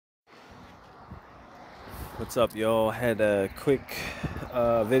What's up, y'all? Had a quick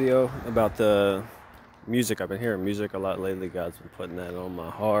video about the music. I've been hearing music a lot lately. God's been putting that on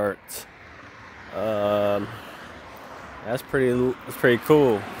my heart. Um, that's pretty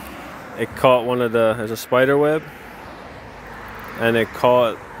cool. It caught there's a spider web, and it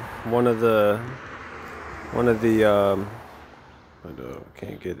caught one of the I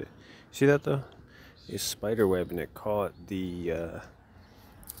can't get it. See that though? It's spider web, and it caught the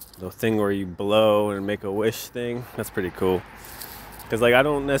thing where you blow and make a wish thing. That's pretty cool. Because, like, I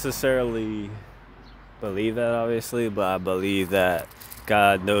don't necessarily believe that, obviously, but I believe that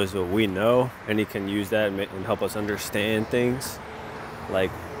God knows what we know, and He can use that and help us understand things, like,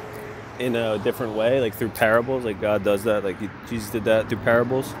 in a different way, like through parables. Like, God does that. Like, Jesus did that through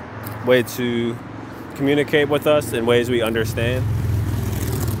parables. Way to communicate with us in ways we understand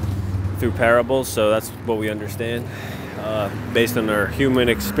through parables. So that's what we understand. Based on our human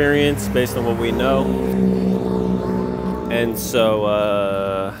experience, based on what we know. And so,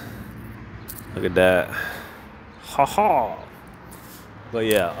 look at that. Ha ha. But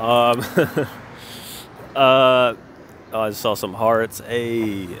yeah, I just saw some hearts.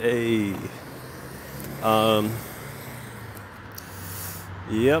 Hey.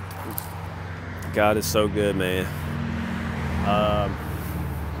 Yep. God is so good, man.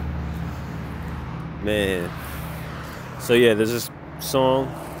 Man. So yeah, there's this song.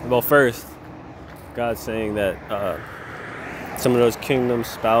 Well, first, God's saying that some of those kingdom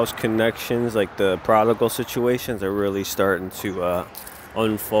spouse connections, like the prodigal situations, are really starting to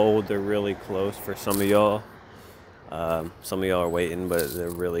unfold. They're really close for some of y'all. Some of y'all are waiting, but they're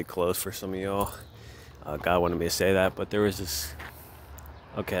really close for some of y'all. God wanted me to say that, but there was this.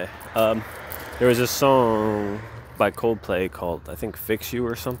 Okay, there was this song by Coldplay called, I think, "Fix You"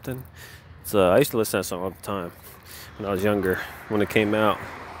 or something. I used to listen to that song all the time when I was younger, when it came out.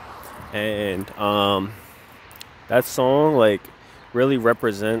 And that song, like, really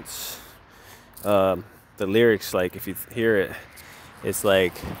represents the lyrics. Like, if you hear it, it's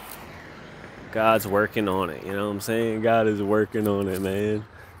like God's working on it. You know what I'm saying? God is working on it, man.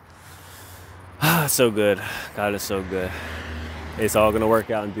 So good. God is so good. It's all going to work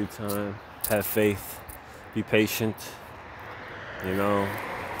out in due time. Have faith. Be patient. You know,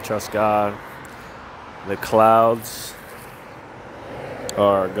 trust God. The clouds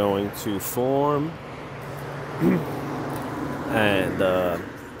are going to form, and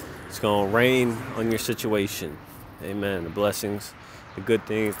it's going to rain on your situation. Amen. The blessings, the good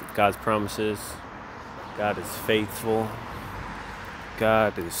things, God's promises. God is faithful.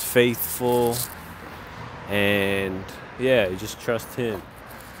 God is faithful. And yeah, you just trust Him.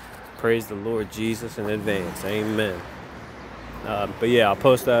 Praise the Lord Jesus in advance. Amen. But yeah, I'll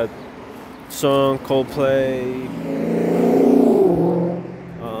post that song, Coldplay,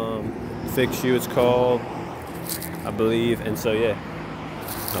 "Fix You" it's called, I believe. And so yeah,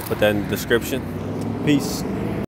 I'll put that in the description. Peace.